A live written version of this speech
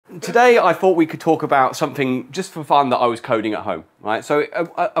today I thought we could talk about something just for fun that I was coding at home, right? So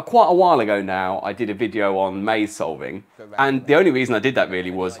quite a while ago now, I did a video on maze solving, and the only reason I did that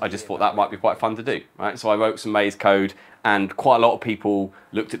really was I just thought that might be quite fun to do, right? So I wrote some maze code, and quite a lot of people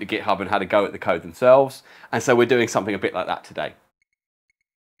looked at the GitHub and had a go at the code themselves, and so we're doing something a bit like that today.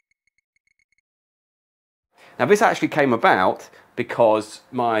 Now this actually came about because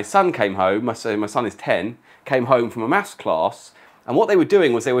my son came home, my son is 10, came home from a maths class, and what they were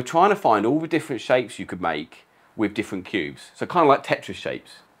doing was they were trying to find all the different shapes you could make with different cubes. So kind of like Tetris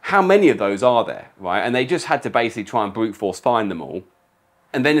shapes. How many of those are there, right? And they just had to basically try and brute force find them all.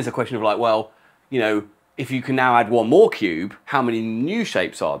 And then there's a question of like, well, you know, if you can now add one more cube, how many new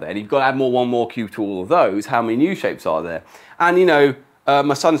shapes are there? And you've got to add one more cube to all of those, how many new shapes are there? And you know,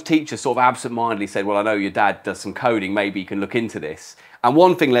 my son's teacher sort of absent-mindedly said, well, I know your dad does some coding, maybe you can look into this. And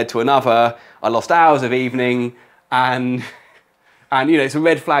one thing led to another. I lost hours of evening, and you know, it's a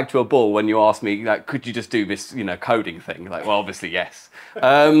red flag to a bull when you ask me, like, could you just do this, you know, coding thing? Like, well, obviously, yes.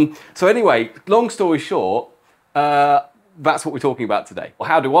 So anyway, long story short, that's what we're talking about today.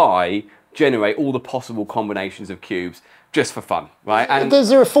 How do I generate all the possible combinations of cubes just for fun, right? And is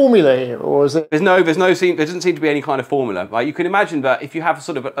there a formula here, or is it? there doesn't seem to be any kind of formula, right? You can imagine that if you have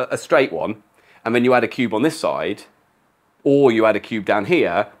sort of a straight one, and then you add a cube on this side, or you add a cube down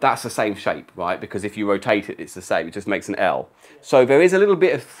here, that's the same shape, right? Because if you rotate it, it's the same. It just makes an L. So there is a little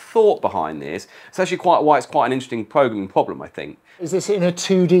bit of thought behind this. It's actually why it's quite an interesting programming problem, I think. Is this in a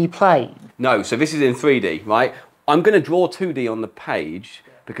 2D plane? No, so this is in 3D, right? I'm going to draw 2D on the page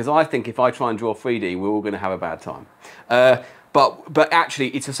because I think if I try and draw 3D, we're all going to have a bad time. But actually,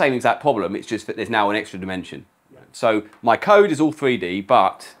 it's the same exact problem. It's just that there's now an extra dimension. So my code is all 3D,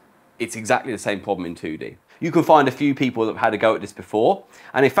 but it's exactly the same problem in 2D. You can find a few people that have had a go at this before.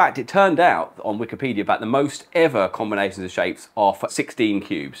 And in fact, it turned out on Wikipedia that the most ever combinations of shapes are for 16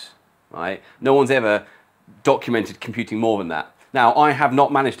 cubes, right? No one's ever documented computing more than that. Now, I have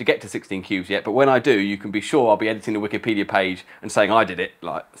not managed to get to 16 cubes yet, but when I do, you can be sure I'll be editing the Wikipedia page and saying I did it,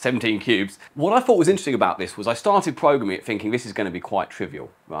 like 17 cubes. What I thought was interesting about this was I started programming it thinking this is going to be quite trivial,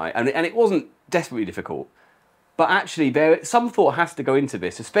 right? And it wasn't desperately difficult. But actually, some thought has to go into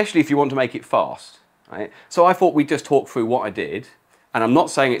this, especially if you want to make it fast. Right? So I thought we'd just talk through what I did, and I'm not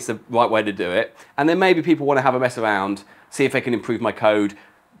saying it's the right way to do it, and then maybe people want to have a mess around, see if they can improve my code,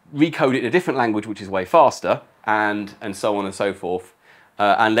 recode it in a different language which is way faster, and so on and so forth,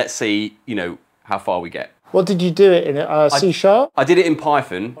 and let's see, you know, how far we get. What did you do it in C#? I did it in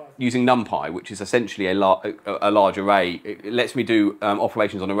Python using NumPy, which is essentially a large array. It lets me do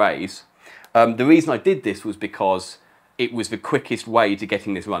operations on arrays. The reason I did this was because it was the quickest way to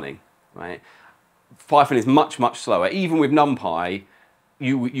getting this running, right? Python is much, much slower. Even with NumPy,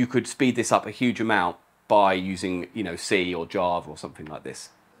 you could speed this up a huge amount by using, you know, C or Java or something like this.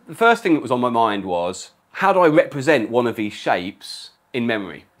 The first thing that was on my mind was, how do I represent one of these shapes in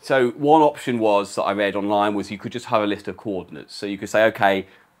memory? So one option was that I read online was you could just have a list of coordinates. So you could say, okay,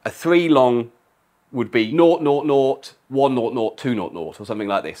 a 3 long would be 0, 0, 0, 1, 0, 0, 2, 0, 0, or something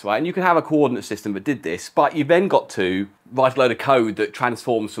like this, right? And you can have a coordinate system that did this, but you then got to write a load of code that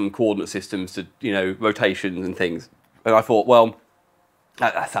transforms from coordinate systems to, you know, rotations and things. And I thought, well,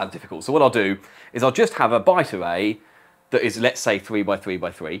 that sounds difficult. So what I'll do is I'll just have a byte array that is, let's say, 3 by 3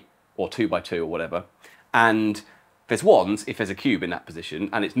 by 3, or 2 by 2, or whatever. And there's 1s if there's a cube in that position,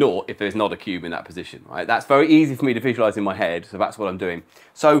 and it's 0 if there's not a cube in that position, right? That's very easy for me to visualize in my head, so that's what I'm doing.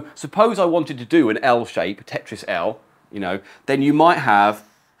 So suppose I wanted to do an L shape, a Tetris L, you know, then you might have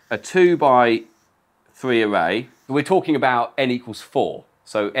a 2 by 3 array. We're talking about n equals 4,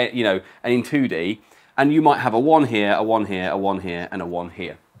 so, you know, and in 2D, and you might have a 1 here, a 1 here, a 1 here, and a 1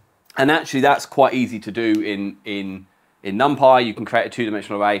 here. And actually that's quite easy to do in NumPy. You can create a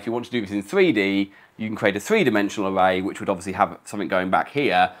 2-dimensional array. If you want to do this in 3D, you can create a 3-dimensional array, which would obviously have something going back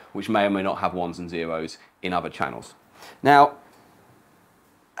here, which may or may not have 1s and 0s in other channels. Now,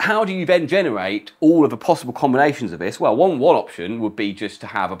 how do you then generate all of the possible combinations of this? Well, one option would be just to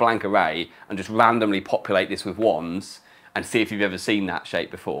have a blank array and just randomly populate this with 1s and see if you've ever seen that shape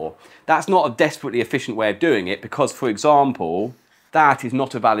before. That's not a desperately efficient way of doing it because, for example, that is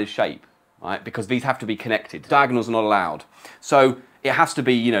not a valid shape, right? Because these have to be connected. Diagonals are not allowed. So it has to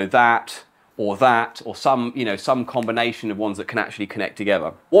be, you know, that, or some, you know, some combination of ones that can actually connect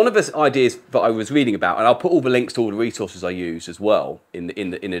together. One of the ideas that I was reading about, and I'll put all the links to all the resources I use as well in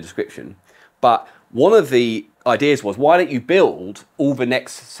the description, but one of the ideas was, why don't you build all the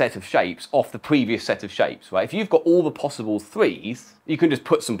next set of shapes off the previous set of shapes, right? If you've got all the possible 3s, you can just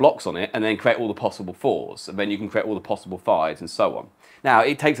put some blocks on it and then create all the possible 4s, and then you can create all the possible 5s and so on. Now,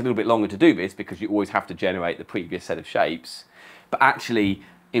 it takes a little bit longer to do this because you always have to generate the previous set of shapes, but actually,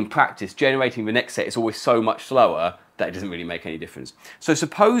 in practice, generating the next set is always so much slower that it doesn't really make any difference. So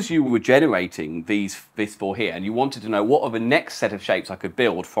suppose you were generating this for here and you wanted to know what are the next set of shapes I could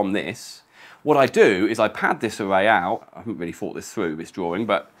build from this. What I do is I pad this array out. I haven't really thought this through, this drawing,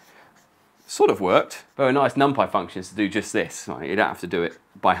 but sort of worked. Very nice NumPy functions to do just this. Right? You don't have to do it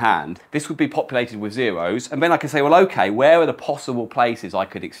by hand. This would be populated with zeros, and then I can say, well, okay, where are the possible places I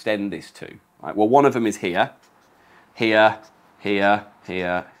could extend this to? Right? Well, one of them is here, here, here,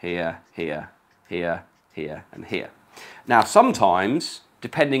 here, here, here, here, here, and here. Now, sometimes,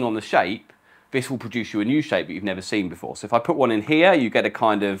 depending on the shape, this will produce you a new shape that you've never seen before. So if I put one in here, you get a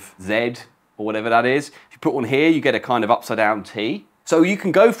kind of Z, or whatever that is. If you put one here, you get a kind of upside down T. So you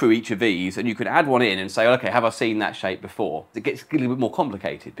can go through each of these and you can add one in and say, okay, have I seen that shape before? It gets a little bit more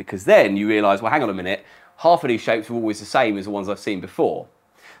complicated because then you realise, well, hang on a minute, half of these shapes are always the same as the ones I've seen before.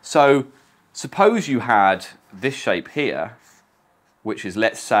 So suppose you had this shape here, which is,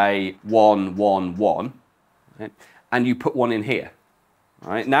 let's say, 1, 1, 1, right? And you put one in here.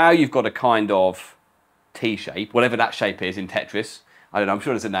 Right? Now you've got a kind of T shape, whatever that shape is in Tetris. I don't know, I'm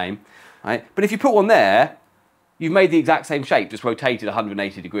sure there's a name. Right? But if you put one there, you've made the exact same shape, just rotated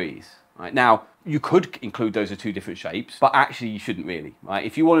 180 degrees. Right? Now, you could include those as two different shapes, but actually you shouldn't really. Right?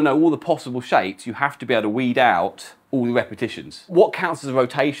 If you want to know all the possible shapes, you have to be able to weed out all the repetitions. What counts as a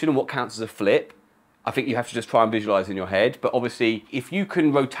rotation and what counts as a flip, I think you have to just try and visualize in your head. But obviously, if you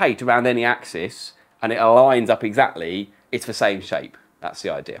can rotate around any axis and it aligns up exactly, it's the same shape. That's the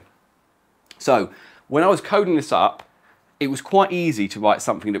idea. So when I was coding this up, it was quite easy to write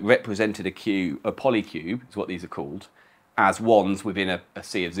something that represented a polycube, is what these are called, as ones within a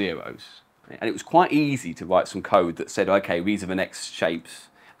sea of zeros. And it was quite easy to write some code that said, okay, these are the next shapes,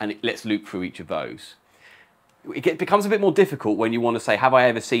 and let's loop through each of those. It becomes a bit more difficult when you want to say, have I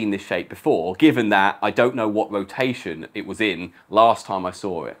ever seen this shape before, given that I don't know what rotation it was in last time I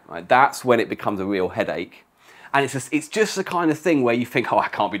saw it. Right? That's when it becomes a real headache. And it's just the kind of thing where you think, oh,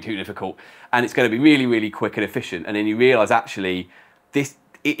 it can't be too difficult, and it's going to be really, really quick and efficient, and then you realise actually it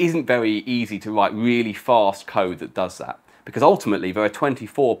isn't very easy to write really fast code that does that, because ultimately there are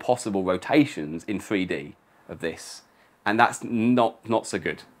 24 possible rotations in 3D of this, and that's not so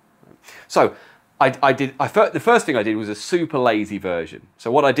good. So the first thing I did was a super lazy version.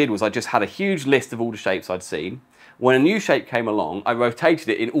 So what I did was I just had a huge list of all the shapes I'd seen. When a new shape came along, I rotated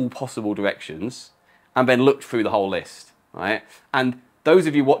it in all possible directions, and then looked through the whole list, right? And those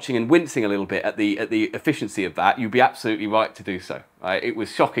of you watching and wincing a little bit at the efficiency of that, you'd be absolutely right to do so, right? It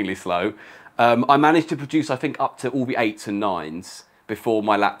was shockingly slow. I managed to produce, I think, up to all the 8s and 9s before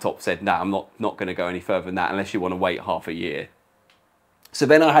my laptop said, no, I'm not going to go any further than that unless you want to wait half a year. So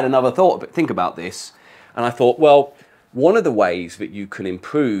then I had another think about this, and I thought, well, one of the ways that you can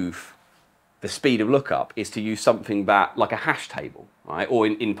improve the speed of lookup is to use something like a hash table, right? Or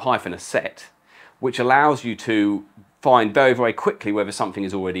in Python, a set, which allows you to find very, very quickly whether something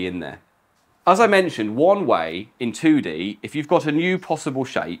is already in there. As I mentioned, one way in 2D, if you've got a new possible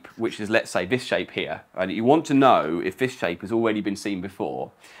shape, which is, let's say, this shape here, and you want to know if this shape has already been seen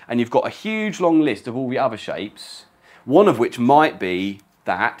before, and you've got a huge long list of all the other shapes, one of which might be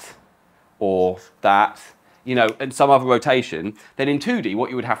that, or that, you know, and some other rotation, then in 2D, what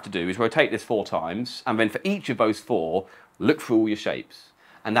you would have to do is rotate this 4 times, and then for each of those 4, look through all your shapes.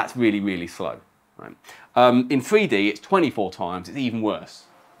 And that's really, really slow. Right. In 3D, it's 24 times, it's even worse.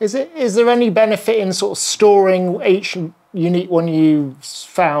 Is there any benefit in sort of storing each unique one you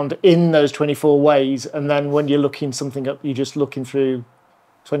found in those 24 ways, and then when you're looking something up, you're just looking through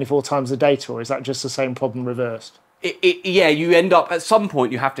 24 times the data, or is that just the same problem reversed? Yeah, you end up, at some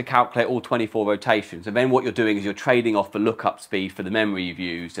point, you have to calculate all 24 rotations, and then what you're doing is you're trading off the lookup speed for the memory you've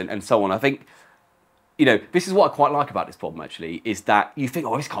used, and so on. I think, you know, this is what I quite like about this problem, actually, is that you think,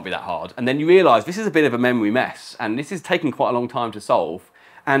 oh, this can't be that hard. And then you realise this is a bit of a memory mess, and this is taking quite a long time to solve.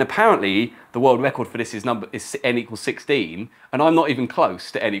 And apparently, the world record for this is n equals 16, and I'm not even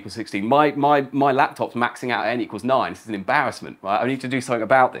close to n equals 16. My laptop's maxing out at n equals 9. This is an embarrassment, right? I need to do something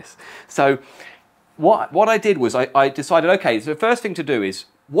about this. So what I did was I decided, okay, so the first thing to do is,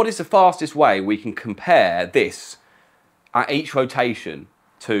 what is the fastest way we can compare this at each rotation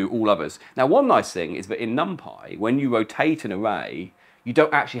to all others? Now, one nice thing is that in NumPy, when you rotate an array, you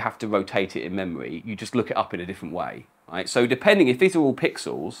don't actually have to rotate it in memory. You just look it up in a different way. Right? So depending, if these are all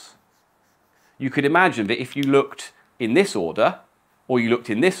pixels, you could imagine that if you looked in this order, or you looked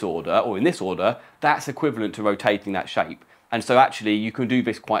in this order, or in this order, that's equivalent to rotating that shape. And so actually, you can do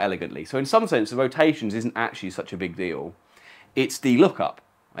this quite elegantly. So in some sense, the rotations isn't actually such a big deal. It's the lookup.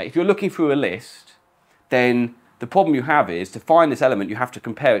 Right? If you're looking through a list, then the problem you have is, to find this element, you have to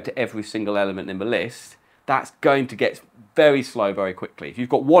compare it to every single element in the list. that's going to get very slow very quickly. If you've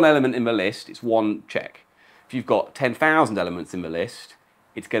got one element in the list, it's one check. If you've got 10,000 elements in the list,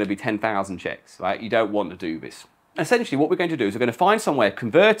 it's going to be 10,000 checks, right? You don't want to do this. Essentially, what we're going to do is we're going to find some way of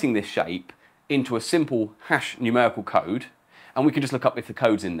converting this shape into a simple hash numerical code, and we can just look up if the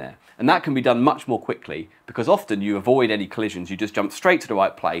code's in there. And that can be done much more quickly, because often you avoid any collisions. You just jump straight to the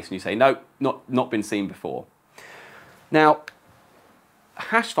right place and you say, no, not been seen before. Now,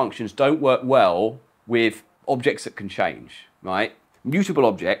 hash functions don't work well with objects that can change, right? Mutable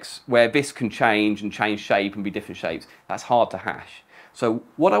objects, where this can change and change shape and be different shapes, that's hard to hash. So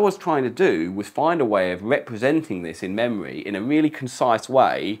what I was trying to do was find a way of representing this in memory in a really concise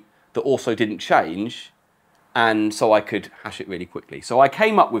way that also didn't change, and so I could hash it really quickly. So I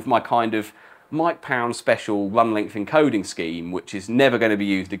came up with my kind of Mike Pound special run length encoding scheme, which is never going to be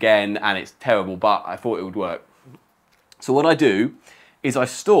used again, and it's terrible, but I thought it would work. So what I do is I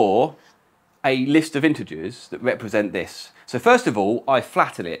store a list of integers that represent this. So first of all, I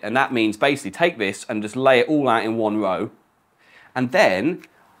flatten it, and that means basically take this and just lay it all out in one row. And then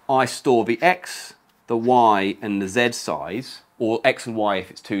I store the x, the y, and the z size, or x and y if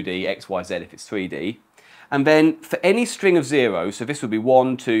it's 2D, x, y, z if it's 3D. And then for any string of zeros, so this would be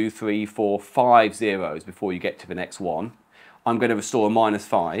 1, 2, 3, 4, 5 zeros before you get to the next one, I'm going to store a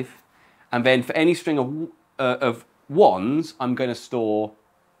 -5. And then for any string of ones, I'm going to store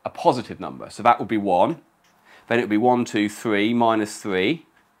a positive number. So that would be 1. Then it would be 1, 2, 3, -3.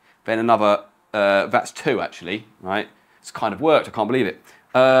 Then another, that's 2 actually, right? It's kind of worked, I can't believe it.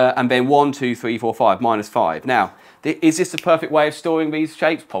 And then 1, 2, 3, 4, 5, -5. Now, is this the perfect way of storing these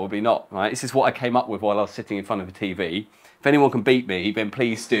shapes? Probably not, right? This is what I came up with while I was sitting in front of a TV. If anyone can beat me, then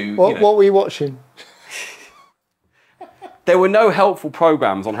please do. What were you watching? There were no helpful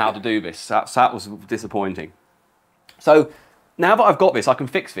programs on how to do this. That was disappointing. So now that I've got this, I can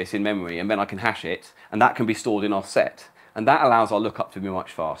fix this in memory, and then I can hash it, and that can be stored in our set. And that allows our lookup to be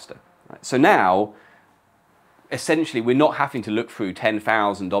much faster. Right? So now, essentially, we're not having to look through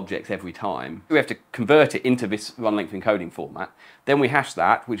 10,000 objects every time. We have to convert it into this run length encoding format. Then we hash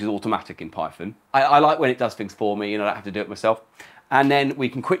that, which is automatic in Python. I like when it does things for me, and I don't have to do it myself. And then we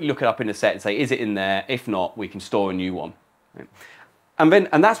can quickly look it up in the set and say, is it in there? If not, we can store a new one. Right?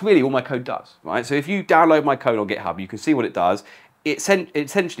 And that's really all my code does, right? So if you download my code on GitHub, you can see what it does. It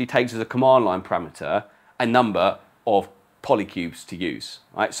essentially takes as a command line parameter a number of polycubes to use,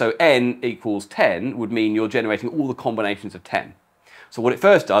 right? So n equals 10 would mean you're generating all the combinations of 10. So what it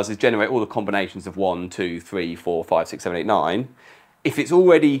first does is generate all the combinations of 1, 2, 3, 4, 5, 6, 7, 8, 9. If it's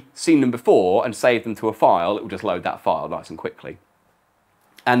already seen them before and saved them to a file, it will just load that file nice and quickly.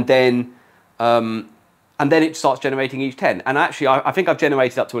 And then it starts generating each 10. And actually, I think I've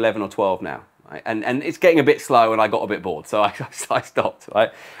generated up to 11 or 12 now. Right? And it's getting a bit slow, and I got a bit bored, so I stopped.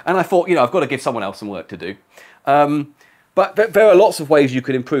 Right? And I thought, I've got to give someone else some work to do. But there are lots of ways you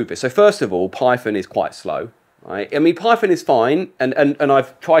could improve this. So first of all, Python is quite slow. Right? I mean, Python is fine, and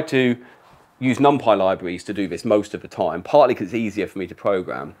I've tried to use NumPy libraries to do this most of the time, partly because it's easier for me to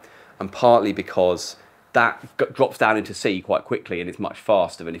program, and partly because that drops down into C quite quickly, and it's much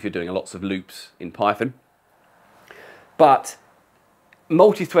faster than if you're doing lots of loops in Python. But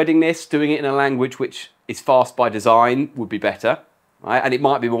multi-threading this, doing it in a language which is fast by design, would be better. Right? And it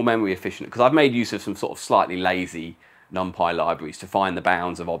might be more memory efficient, because I've made use of some sort of slightly lazy NumPy libraries to find the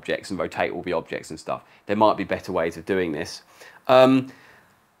bounds of objects and rotate all the objects and stuff. There might be better ways of doing this.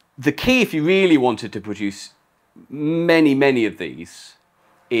 The key, if you really wanted to produce many of these,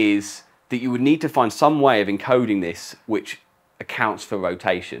 is that you would need to find some way of encoding this which accounts for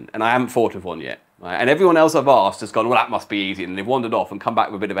rotation. And I haven't thought of one yet. Right? And everyone else I've asked has gone, well, that must be easy. And they've wandered off and come back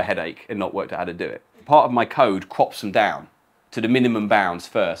with a bit of a headache and not worked out how to do it. Part of my code crops them down to the minimum bounds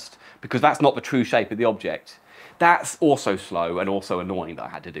first, because that's not the true shape of the object. That's also slow and also annoying that I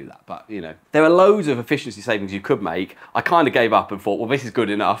had to do that. But, there are loads of efficiency savings you could make. I kind of gave up and thought, well, this is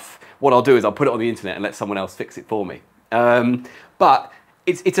good enough. What I'll do is I'll put it on the internet and let someone else fix it for me. But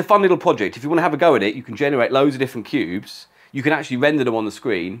it's a fun little project. If you want to have a go at it, you can generate loads of different cubes. You can actually render them on the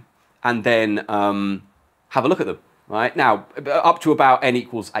screen and then have a look at them. Right? Now, up to about n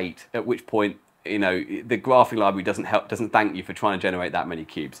equals 8, at which point, the graphing library doesn't thank you for trying to generate that many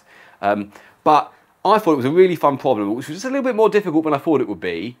cubes. But I thought it was a really fun problem, which was just a little bit more difficult than I thought it would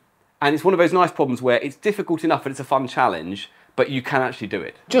be. And it's one of those nice problems where it's difficult enough and it's a fun challenge, but you can actually do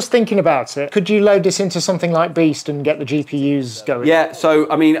it. Just thinking about it, could you load this into something like Beast and get the GPUs going? Yeah, so,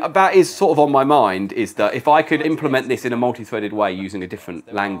 I mean, that is sort of on my mind, is that if I could implement this in a multi-threaded way using a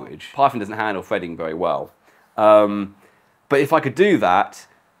different language, Python doesn't handle threading very well. But if I could do that,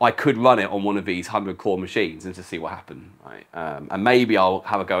 I could run it on one of these 100-core machines and to see what happened. Right? And maybe I'll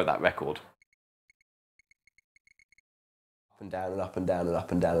have a go at that record. and down and up and down and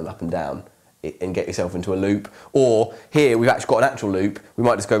up and down and up and down and get yourself into a loop. Or here we've actually got an actual loop, we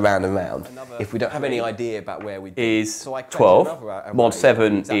might just go round and round. If we don't have any idea about where we is so 12, mod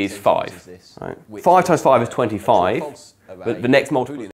 7 is 5. Right. 5 times 5 is 25, but the next multiple